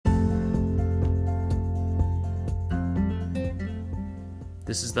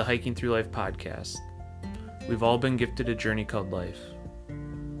This is the Hiking Through Life podcast. We've all been gifted a journey called life.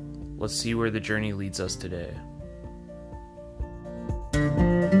 Let's see where the journey leads us today.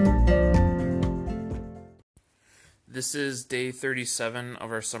 This is day 37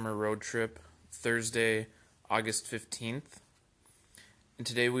 of our summer road trip, Thursday, August 15th. And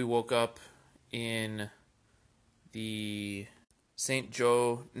today we woke up in the St.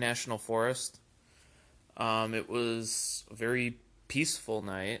 Joe National Forest. It was a very peaceful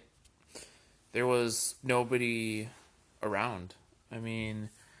night. There was nobody around. I mean,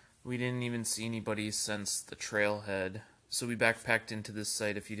 we didn't even see anybody since the trailhead. So we backpacked into this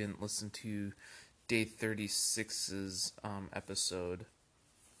site if you didn't listen to day 36's episode.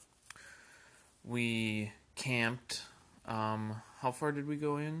 We camped. How far did we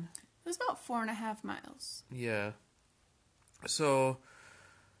go in? It was about 4.5 miles. Yeah. So,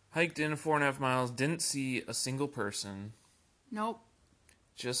 hiked in 4.5 miles, didn't see a single person. Nope.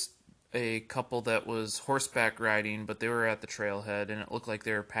 Just a couple that was horseback riding, but they were at the trailhead, and it looked like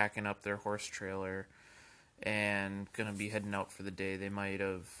they were packing up their horse trailer and gonna be heading out for the day. They might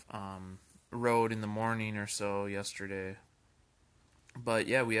have rode in the morning or so yesterday. But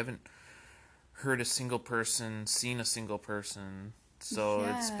yeah, we haven't heard a single person, seen a single person. So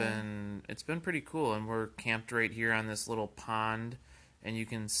Yeah. it's been pretty cool, and we're camped right here on this little pond, and you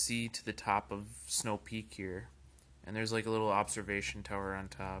can see to the top of Snow Peak here. And there's like a little observation tower on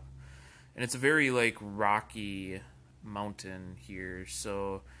top. And it's a very like rocky mountain here.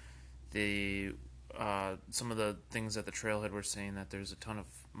 So some of the things at the trailhead were saying that there's a ton of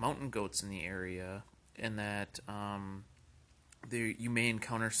mountain goats in the area, and that you may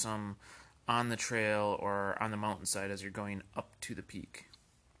encounter some on the trail or on the mountainside as you're going up to the peak.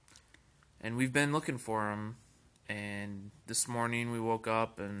 And we've been looking for them. And this morning we woke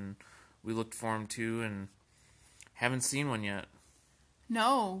up and we looked for them too, and haven't seen one yet.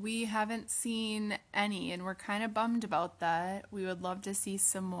 No, we haven't seen any, and we're kind of bummed about that. We would love to see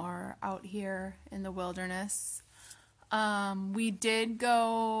some more out here in the wilderness. We did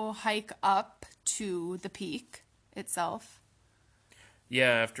go hike up to the peak itself.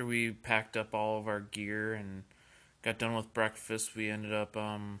 Yeah, after we packed up all of our gear and got done with breakfast, we ended up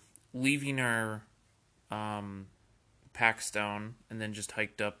leaving our packs down and then just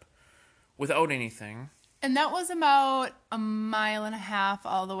hiked up without anything. And that was about 1.5 miles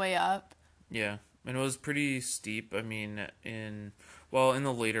all the way up. Yeah, and it was pretty steep. I mean, in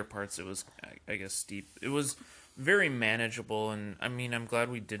the later parts it was, I guess, steep. It was very manageable, and I mean, I'm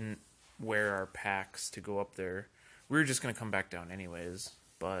glad we didn't wear our packs to go up there. We were just going to come back down anyways,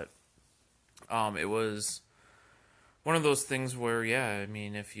 but it was one of those things where, yeah, I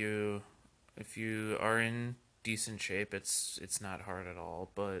mean, if you are in decent shape, it's not hard at all,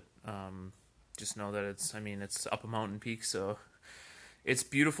 but just know that it's up a mountain peak, so it's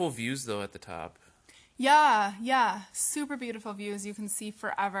beautiful views though at the top. Yeah, super beautiful views. You can see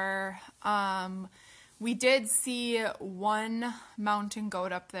forever. We did see one mountain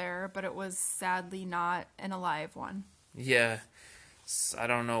goat up there, but it was sadly not an alive one. Yeah, I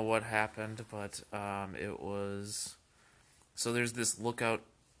don't know what happened, but it was... So there's this lookout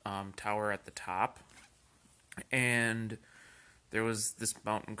tower at the top, and there was this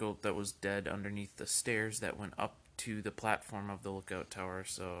mountain goat that was dead underneath the stairs that went up to the platform of the lookout tower,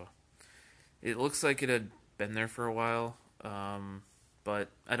 so it looks like it had been there for a while, but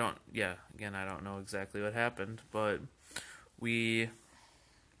I don't know exactly what happened, but we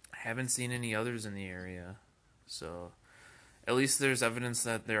haven't seen any others in the area, so at least there's evidence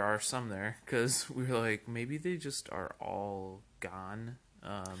that there are some there, because we were like, maybe they just are all gone.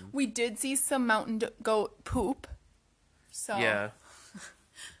 We did see some mountain goat poop. So yeah,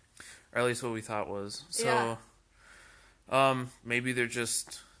 or at least what we thought was. So, maybe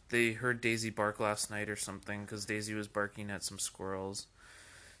they heard Daisy bark last night or something, because Daisy was barking at some squirrels.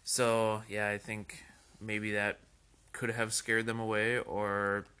 So, yeah, I think maybe that could have scared them away,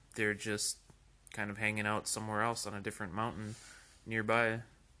 or they're just kind of hanging out somewhere else on a different mountain nearby.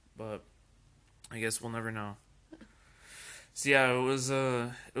 But I guess we'll never know. So yeah, it was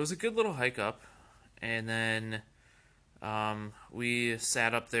a good little hike up, and then we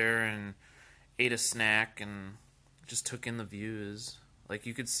sat up there and ate a snack and just took in the views. Like,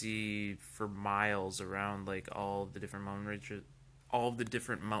 you could see for miles around, like, all of the different mountain ridges, all of the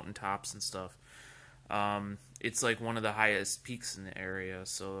different mountain tops and stuff. It's like one of the highest peaks in the area,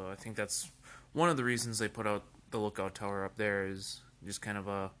 so I think that's one of the reasons they put out the lookout tower up there, is just kind of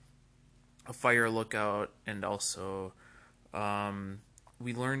a fire lookout. And also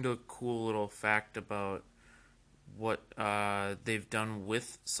we learned a cool little fact about what they've done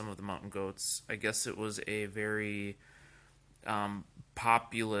with some of the mountain goats. I guess it was a very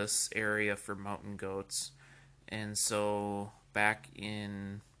populous area for mountain goats. And so back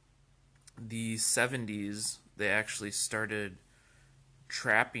in the 70s, they actually started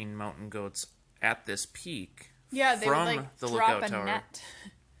trapping mountain goats at this peak Yeah, they would from the drop lookout a tower. net.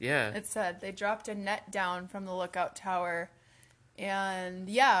 Yeah. It said they dropped a net down from the lookout tower and,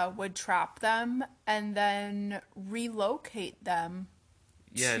 yeah, would trap them and then relocate them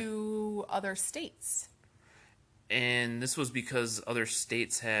Yeah. to other states. And this was because other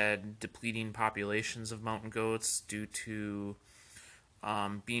states had depleting populations of mountain goats due to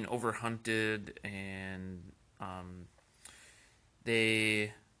being overhunted, and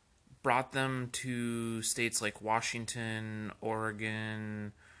they brought them to states like Washington,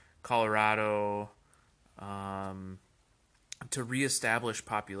 Oregon, Colorado, to reestablish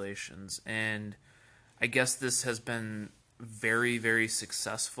populations. And I guess this has been very, very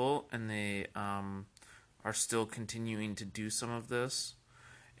successful, and they are still continuing to do some of this.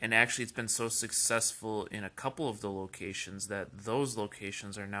 And actually, it's been so successful in a couple of the locations that those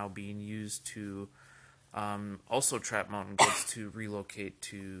locations are now being used to also trap mountain goats to relocate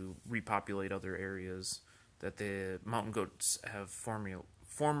to repopulate other areas that the mountain goats have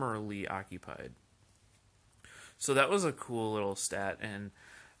formerly occupied. So that was a cool little stat, and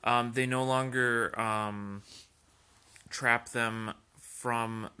they no longer trap them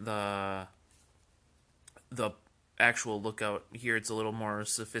from the actual lookout. Here it's a little more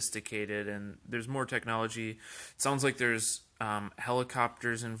sophisticated and there's more technology. It sounds like there's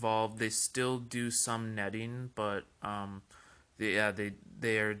helicopters involved. They still do some netting, but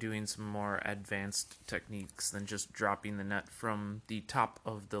they are doing some more advanced techniques than just dropping the net from the top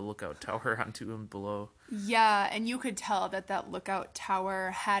of the lookout tower onto and below. Yeah, and you could tell that that lookout tower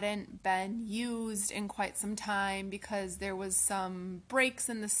hadn't been used in quite some time because there was some breaks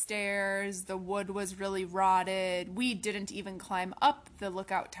in the stairs, the wood was really rotted. We didn't even climb up the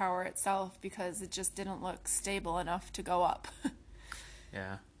lookout tower itself because it just didn't look stable enough to go up.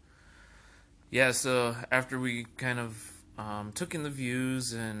 Yeah. Yeah, so after we kind of took in the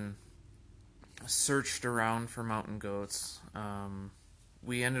views and searched around for mountain goats,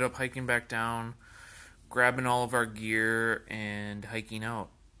 we ended up hiking back down, grabbing all of our gear, and hiking out.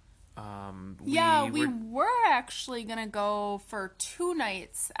 We were actually going to go for 2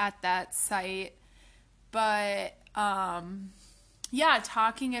 nights at that site, but talking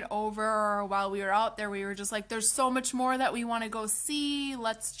it over while we were out there, we were just like, there's so much more that we want to go see.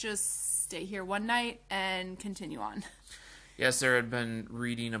 Let's just stay here one night and continue on. Yes, Sarah had been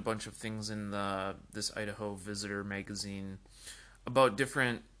reading a bunch of things in this Idaho Visitor magazine about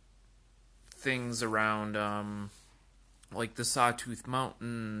different things around, like the Sawtooth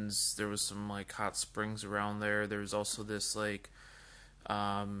Mountains. There was some like hot springs around there. There was also this like,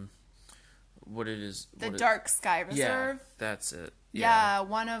 Dark Sky Reserve. Yeah, that's it. Yeah,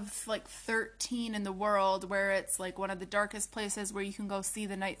 one of like 13 in the world where it's like one of the darkest places where you can go see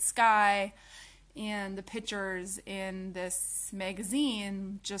the night sky. And the pictures in this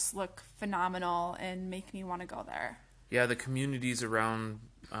magazine just look phenomenal and make me want to go there. Yeah, the communities around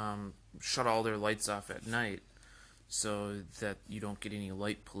shut all their lights off at night so that you don't get any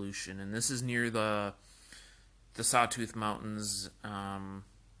light pollution. And this is near the Sawtooth Mountains.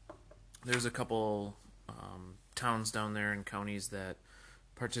 There's a couple towns down there and counties that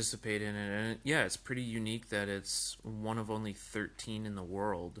participate in it. And yeah, it's pretty unique that it's one of only 13 in the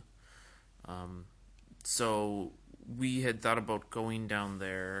world. So we had thought about going down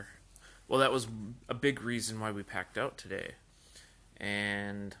there. Well, that was a big reason why we packed out today.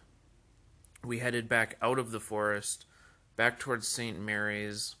 And we headed back out of the forest, back towards St.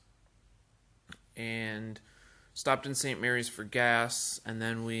 Mary's, and stopped in St. Mary's for gas, and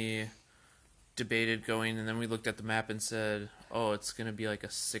then we debated going, and then we looked at the map and said, oh, it's going to be like a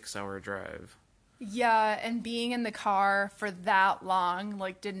 6-hour drive. Yeah, and being in the car for that long,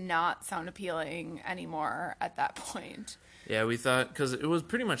 like, did not sound appealing anymore at that point. Yeah, we thought, because it was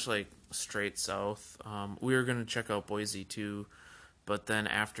pretty much, like, straight south. We were going to check out Boise, too, but then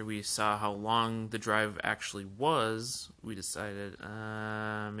after we saw how long the drive actually was, we decided,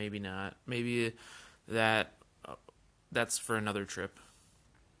 maybe not. Maybe that's for another trip.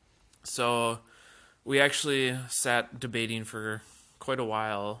 So we actually sat debating for quite a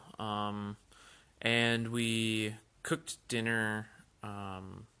while, and we cooked dinner.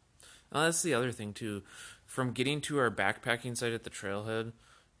 That's the other thing, too. From getting to our backpacking site at the trailhead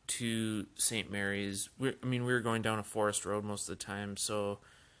to St. Mary's, we were going down a forest road most of the time, so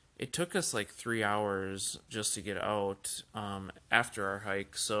it took us like 3 hours just to get out after our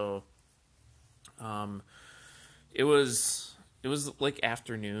hike. So it was like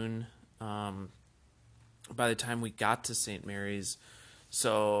afternoon. by the time we got to St. Mary's.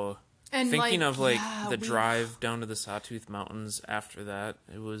 So And thinking of the we drive down to the Sawtooth Mountains after that,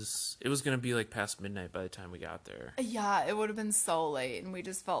 it was going to be like past midnight by the time we got there. Yeah, it would have been so late, and we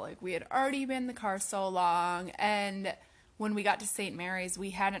just felt like we had already been in the car so long. And when we got to St. Mary's,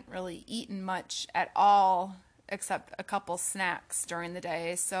 we hadn't really eaten much at all except a couple snacks during the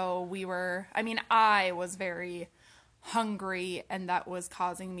day. So I was very hungry, and that was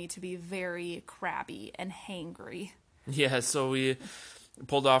causing me to be very crabby and hangry. Yeah, so we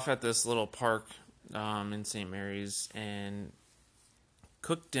pulled off at this little park in St. We're's and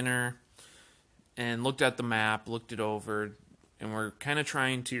cooked dinner and looked at the map, looked it over, and we're kind of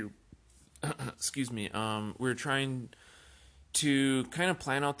trying to, excuse me, we're trying to kind of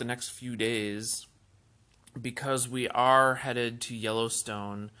plan out the next few days because we are headed to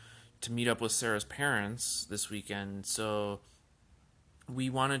Yellowstone to meet up with Sarah's parents this weekend. So we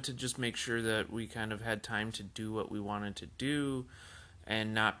wanted to just make sure that we kind of had time to do what we wanted to do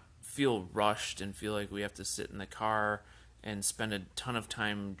and not feel rushed and feel like we have to sit in the car and spend a ton of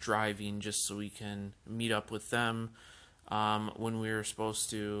time driving just so we can meet up with them when we were supposed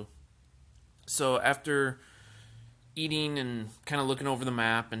to. So after eating and kind of looking over the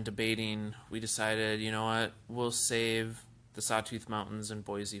map and debating, we decided, you know what, we'll save the Sawtooth Mountains and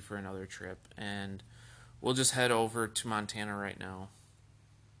Boise for another trip, and we'll just head over to Montana right now.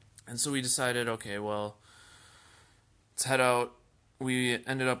 And so we decided, okay, well, let's head out. We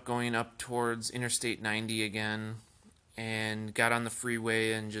ended up going up towards Interstate 90 again and got on the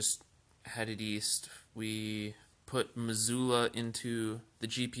freeway and just headed east. We put Missoula into the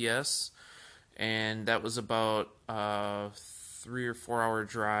GPS, and that was about a 3 or 4 hour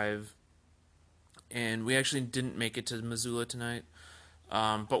drive. And we actually didn't make it to Missoula tonight,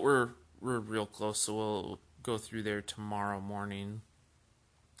 but we're real close, so we'll go through there tomorrow morning.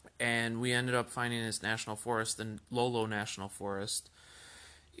 And we ended up finding this national forest, the Lolo National Forest,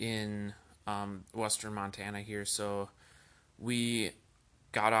 in western Montana here. So we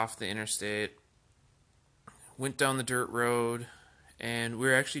got off the interstate, went down the dirt road, and we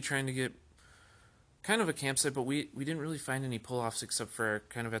were actually trying to get kind of a campsite, but we didn't really find any pull-offs except for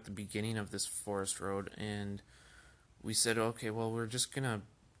kind of at the beginning of this forest road. And we said, okay, well, we're just going to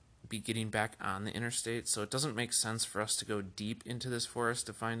be getting back on the interstate, so it doesn't make sense for us to go deep into this forest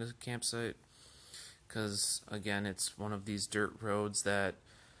to find a campsite, because again, it's one of these dirt roads that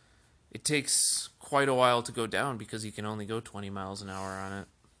it takes quite a while to go down because you can only go 20 miles an hour on it.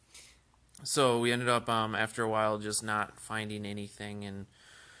 So we ended up after a while just not finding anything and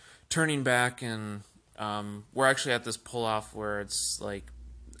turning back, and we're actually at this pull-off where it's like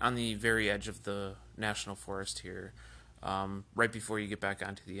on the very edge of the national forest here, right before you get back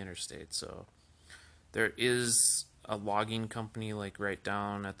onto the interstate. So there is a logging company like right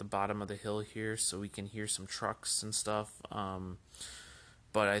down at the bottom of the hill here, so we can hear some trucks and stuff.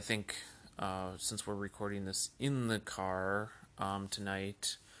 But I think since we're recording this in the car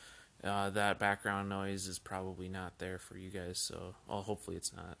tonight, that background noise is probably not there for you guys. So, well, hopefully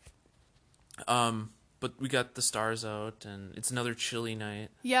it's not. But we got the stars out, and it's another chilly night.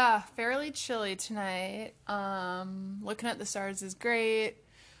 Yeah, fairly chilly tonight. Looking at the stars is great.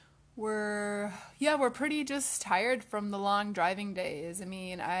 We're pretty just tired from the long driving days. I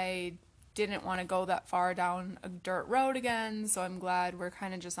mean, I didn't want to go that far down a dirt road again, so I'm glad we're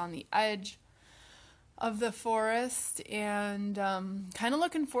kind of just on the edge of the forest, and kind of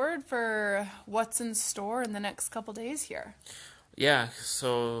looking forward for what's in store in the next couple days here. Yeah,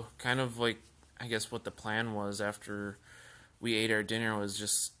 so kind of like, I guess what the plan was after we ate our dinner was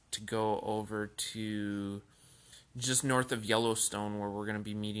just to go over to just north of Yellowstone, where we're going to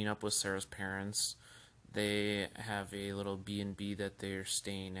be meeting up with Sarah's parents. They have a little B&B that they're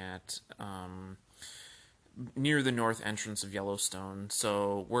staying at near the north entrance of Yellowstone.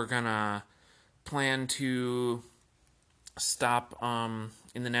 So we're going to plan to stop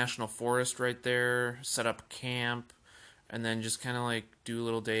in the national forest right there, set up camp, and then just kind of like do a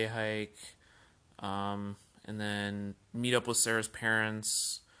little day hike, and then meet up with Sarah's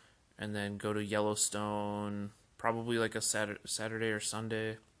parents, and then go to Yellowstone, probably like a Saturday or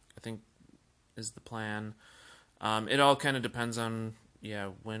Sunday, I think is the plan. It all kind of depends on,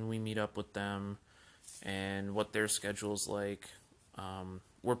 when we meet up with them and what their schedule's like.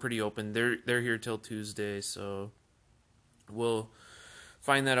 We're pretty open. They're here till Tuesday, so we'll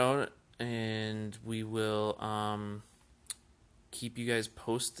find that out, and we will keep you guys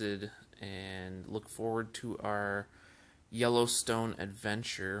posted and look forward to our Yellowstone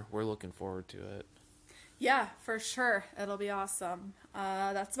adventure. We're looking forward to it. Yeah, for sure. It'll be awesome.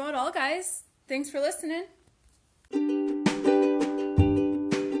 That's about all, guys. Thanks for listening.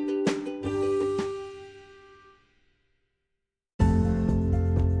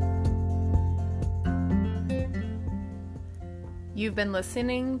 You've been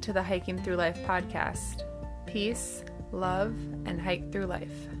listening to the Hiking Through Life podcast. Peace, love, and hike through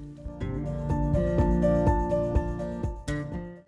life.